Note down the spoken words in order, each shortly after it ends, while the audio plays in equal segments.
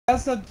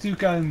That's that you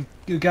can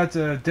get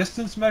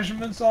distance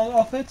measurements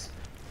of it,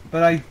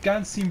 but I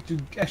can't seem to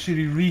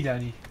actually read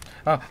any.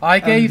 Oh,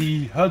 I gave. And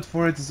the HUD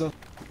for it is. Oh,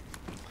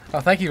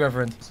 thank you,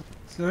 Reverend.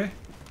 Sorry.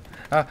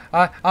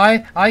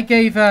 I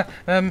gave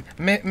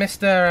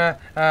Mr.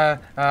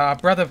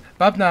 Brother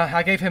Bubna.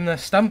 I gave him the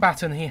stun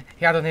baton he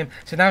had on him,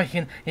 so now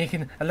he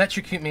can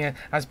electrocute me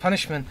as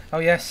punishment. Oh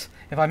yes,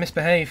 if I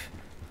misbehave.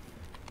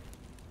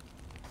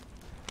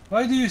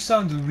 Why do you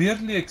sound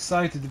weirdly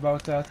excited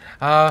about that?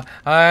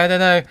 I don't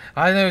know.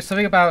 I don't know,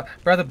 something about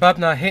Brother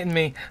Bubna hitting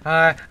me.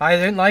 I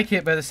don't like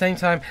it, but at the same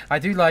time, I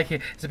do like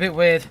it. It's a bit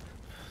weird.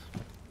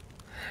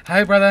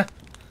 Hi, brother.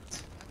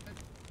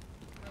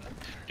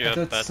 Yeah,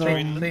 that's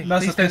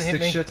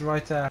masochistic shit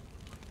right there.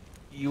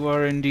 You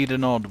are indeed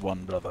an odd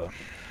one, brother.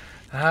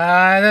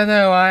 I don't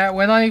know.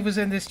 When I was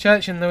in this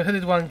church and the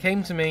hooded one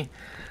came to me,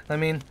 I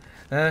mean,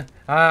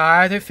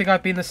 I don't think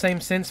I've been the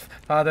same since,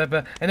 Father,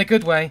 but in a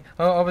good way.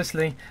 Oh,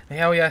 obviously.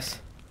 Oh, yes.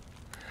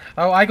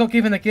 Oh, I got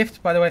given a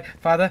gift, by the way,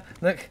 Father.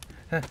 Look,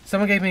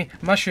 someone gave me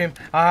a mushroom.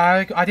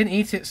 I didn't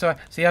eat it, so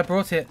I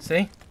brought it.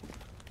 See?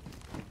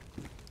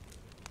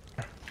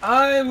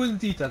 I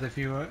wouldn't eat that if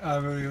you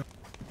were you.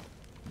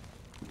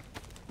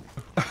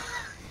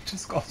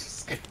 Just got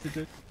scared to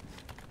do.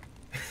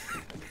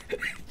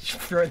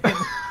 Throw it in.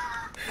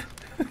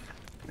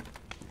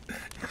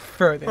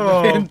 Throw it in.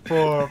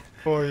 Oh,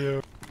 poor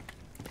you.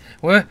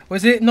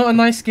 Was it not a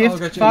nice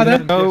gift, Father?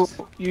 No,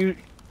 you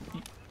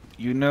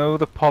know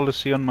the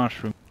policy on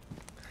mushrooms.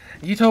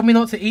 You told me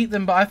not to eat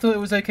them, but I thought it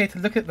was okay to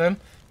look at them.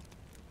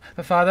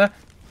 Father?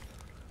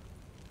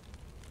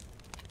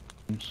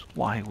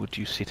 Why would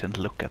you sit and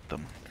look at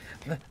them?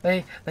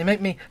 They make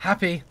me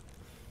happy.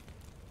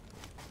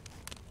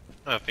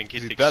 I think he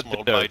takes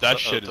small bites. That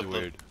shit is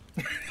weird.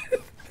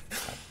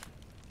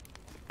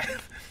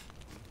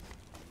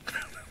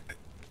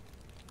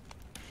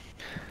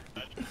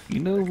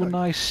 You know, when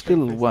I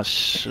still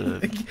was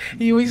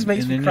he always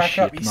makes me crack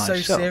up. He's myself,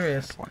 so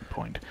serious. At one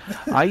point,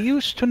 I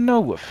used to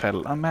know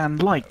a man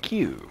like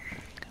you,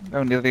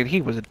 only that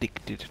he was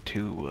addicted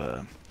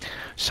to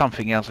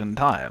something else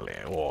entirely,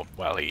 or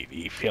well,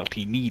 he felt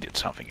he needed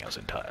something else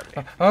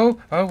entirely.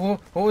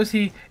 What was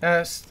he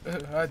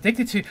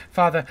addicted to,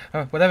 Father?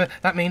 Whatever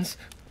that means.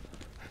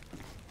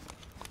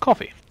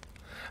 Coffee.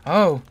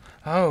 Oh,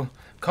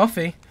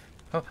 coffee.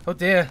 Oh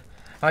dear.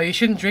 You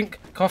shouldn't drink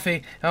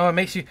coffee. Oh, it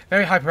makes you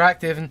very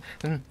hyperactive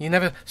and you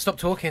never stop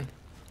talking.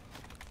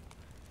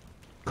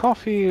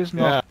 Coffee is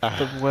not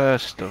the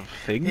worst of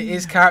things.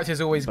 His character's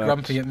always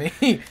grumpy at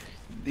me.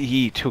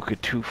 He took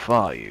it too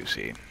far, you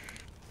see.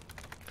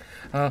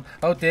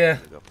 Oh dear.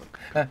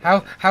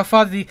 How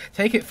far did he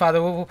take it,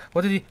 Father?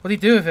 What did he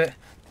do with it?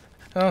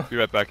 Oh. Be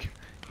right back.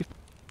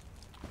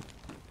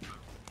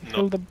 He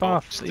filled the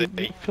bath.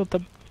 He filled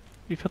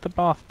the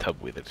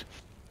bathtub with it.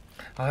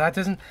 Oh,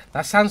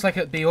 that sounds like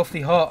it'd be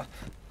awfully hot.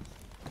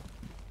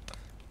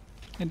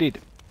 Indeed.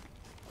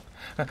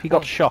 He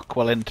got shock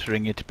while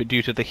entering it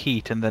due to the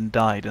heat and then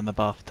died in the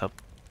bathtub.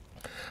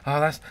 Oh,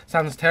 that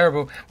sounds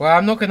terrible. Well,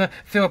 I'm not going to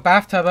fill a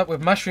bathtub up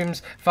with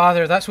mushrooms,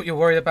 Father, if that's what you're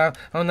worried about.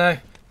 Oh, no.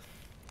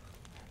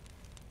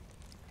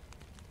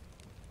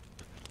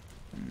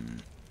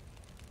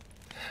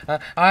 I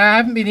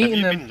haven't been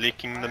eating them. Have you been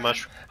licking the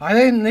mushroom? I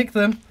didn't lick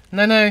them.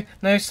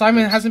 No,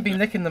 Simon hasn't been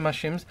licking the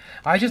mushrooms.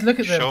 I just look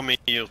at them. Show me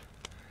you.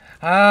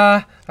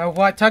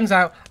 White tongue's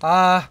out.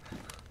 Tongue.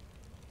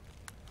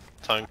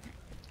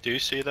 Do you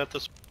see that?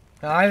 There's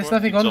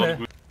nothing on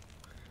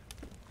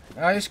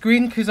there. It's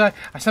green because I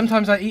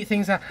sometimes eat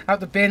things out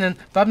the bin, and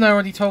Bubna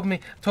already told me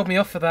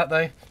off for that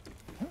though.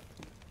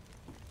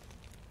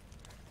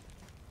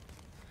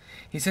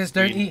 He says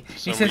don't eat.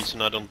 For some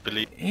reason I don't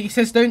believe. He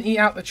says don't eat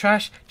out the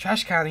trash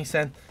can. He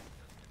said.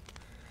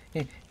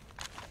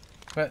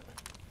 But.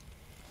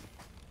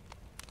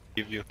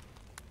 You.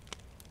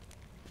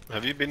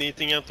 Have you been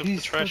eating out of the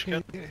trash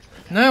can?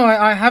 No,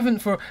 I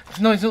haven't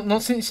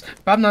not since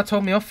Bubna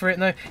told me off for it.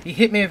 No, he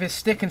hit me with his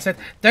stick and said,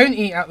 "Don't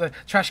eat out the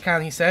trash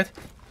can." He said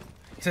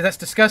that's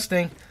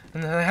disgusting,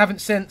 and I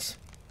haven't since.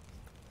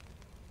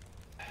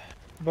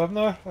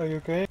 Bubna, are you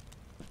okay?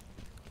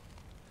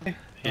 He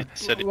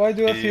said Why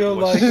do I feel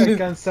like I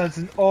can sense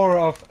an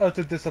aura of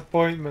utter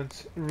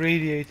disappointment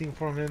radiating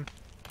from him?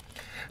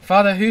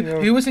 Father,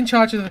 who was in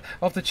charge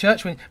of the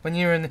church when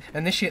you were an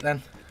initiate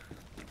then?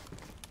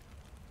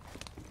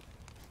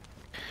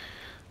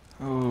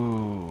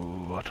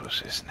 Oh, what was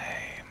his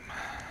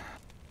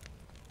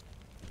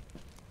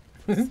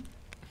name?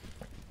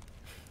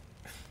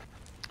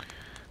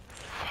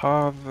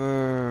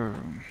 Father...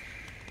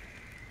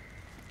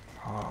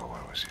 Oh,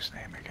 what was his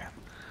name again?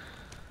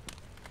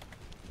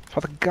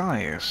 Father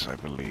Gaius, I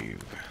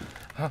believe.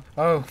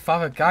 Oh,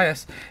 Father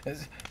Gaius.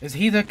 Is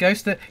he the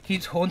ghost that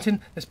keeps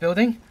haunting this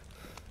building?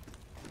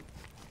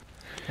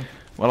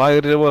 Well, I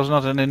was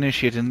not an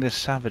initiate in this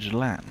savage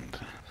land.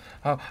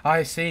 Oh,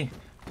 I see.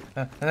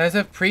 And there's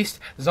a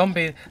priest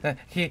zombie that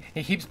he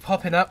keeps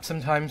popping up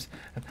sometimes,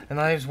 and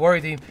I was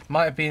worried he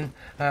might have been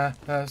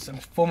some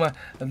former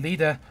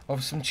leader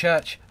of some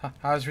church.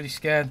 I was really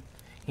scared.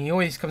 He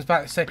always comes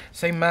back,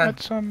 same man.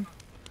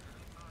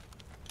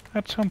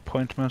 At some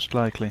point, most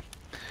likely.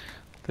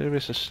 There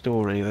is a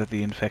story that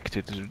the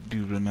infected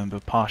do remember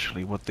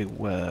partially what they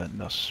were, and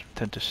thus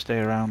tend to stay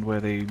around where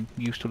they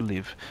used to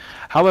live.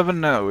 However,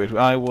 no,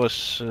 I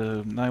was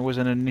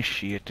an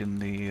initiate in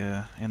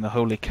the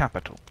holy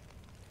capital.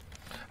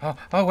 Oh,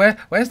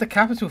 where's the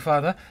capital,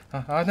 Father?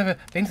 I've never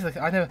been to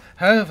the. I've never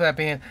heard of there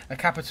being a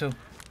capital.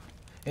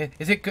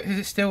 Is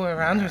it still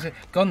around, or is it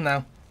gone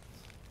now?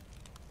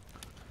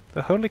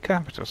 The holy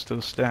capital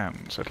still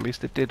stands. At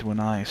least it did when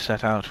I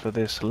set out for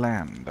this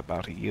land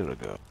about a year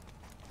ago.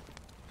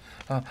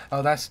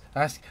 Oh, that's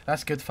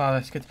good, Father.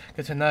 It's good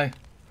to know.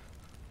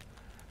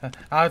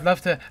 I would love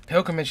to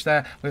pilgrimage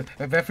there with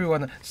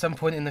everyone at some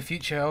point in the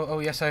future. Oh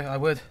yes, I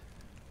would.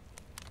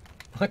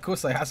 Of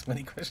course, I ask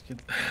many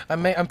questions.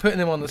 I'm putting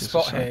him on the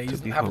spot here. He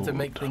doesn't happen to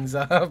make things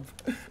up.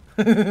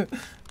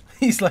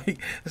 He's like,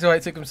 that's why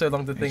it took him so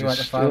long to think about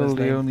the father's name. It's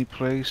still the only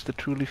place that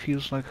truly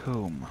feels like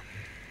home.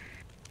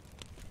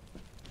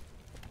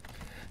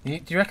 Do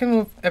you reckon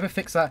we'll ever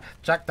fix that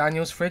Jack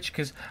Daniels fridge?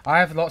 Because I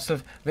have lots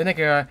of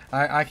vinegar.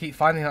 I keep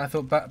finding it. I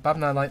thought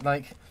Babna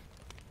like.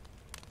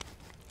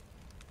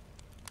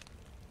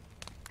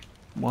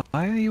 Why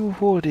are you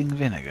hoarding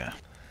vinegar?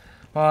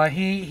 Well,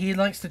 he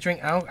likes to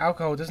drink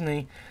alcohol, doesn't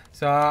he?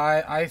 So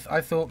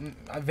I thought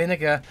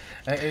vinegar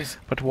is.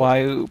 But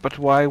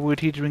why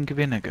would he drink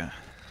vinegar?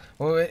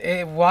 Well,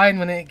 wine,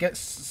 when it gets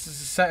a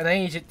certain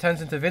age, it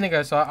turns into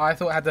vinegar. So I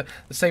thought it had the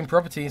same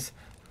properties.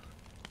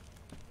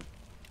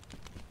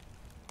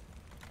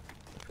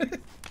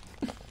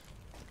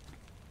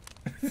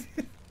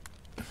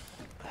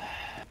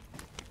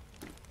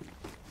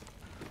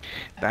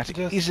 That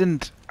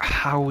isn't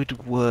how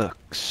it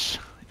works,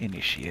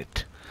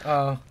 initiate.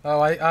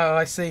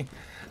 I see.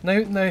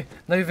 No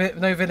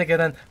vinegar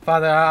then,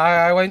 Father.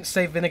 I won't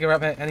save vinegar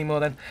up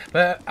anymore then.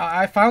 But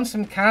I found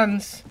some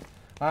cans.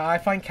 I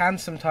find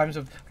cans sometimes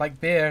of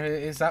like beer.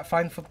 Is that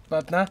fine for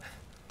Bubner?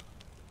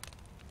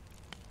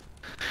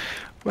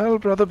 Well,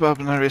 Brother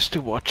Bubner is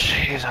to watch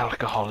his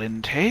alcohol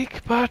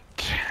intake, but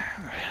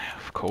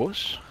of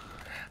course,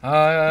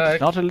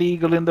 it's not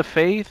illegal in the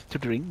faith to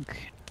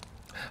drink.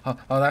 Oh,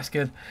 that's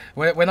good.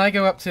 When I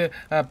go up to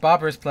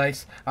Barbara's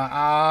place,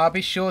 I'll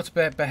be sure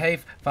to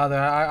behave, Father.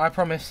 I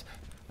promise.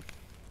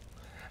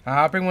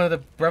 I'll bring one of the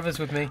brothers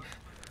with me.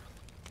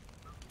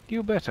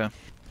 You better.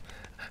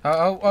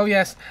 Oh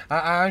yes.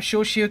 I'm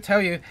sure she'll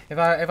tell you if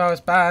I was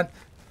bad.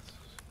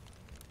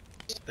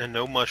 And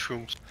no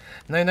mushrooms.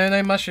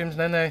 No mushrooms.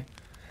 No.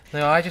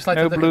 No, I just like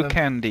to look blue at them.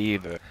 candy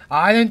either.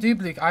 I don't do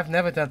blue. I've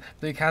never done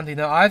blue candy.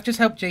 No, I've just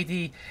helped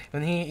JD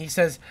when he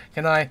says,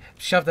 "Can I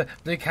shove the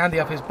blue candy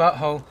up his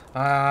butthole?"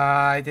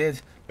 I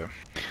did.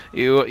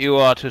 You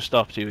are to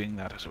stop doing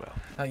that as well.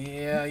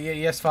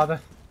 Yes, Father.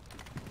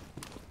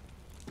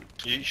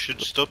 You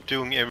should stop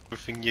doing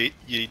everything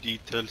JD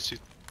tells you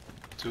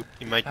to.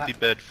 It might be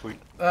bad for you.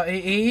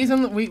 He's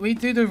on. We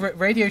do the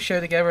radio show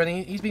together,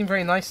 and he's been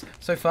very nice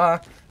so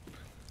far.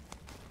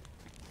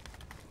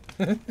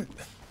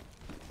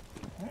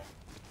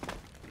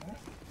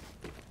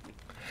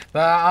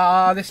 But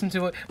I'll listen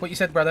to what you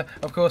said, brother.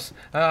 Of course,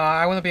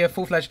 I want to be a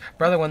full-fledged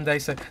brother one day,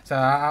 so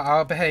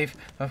I'll behave.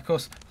 Of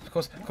course,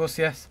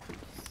 yes.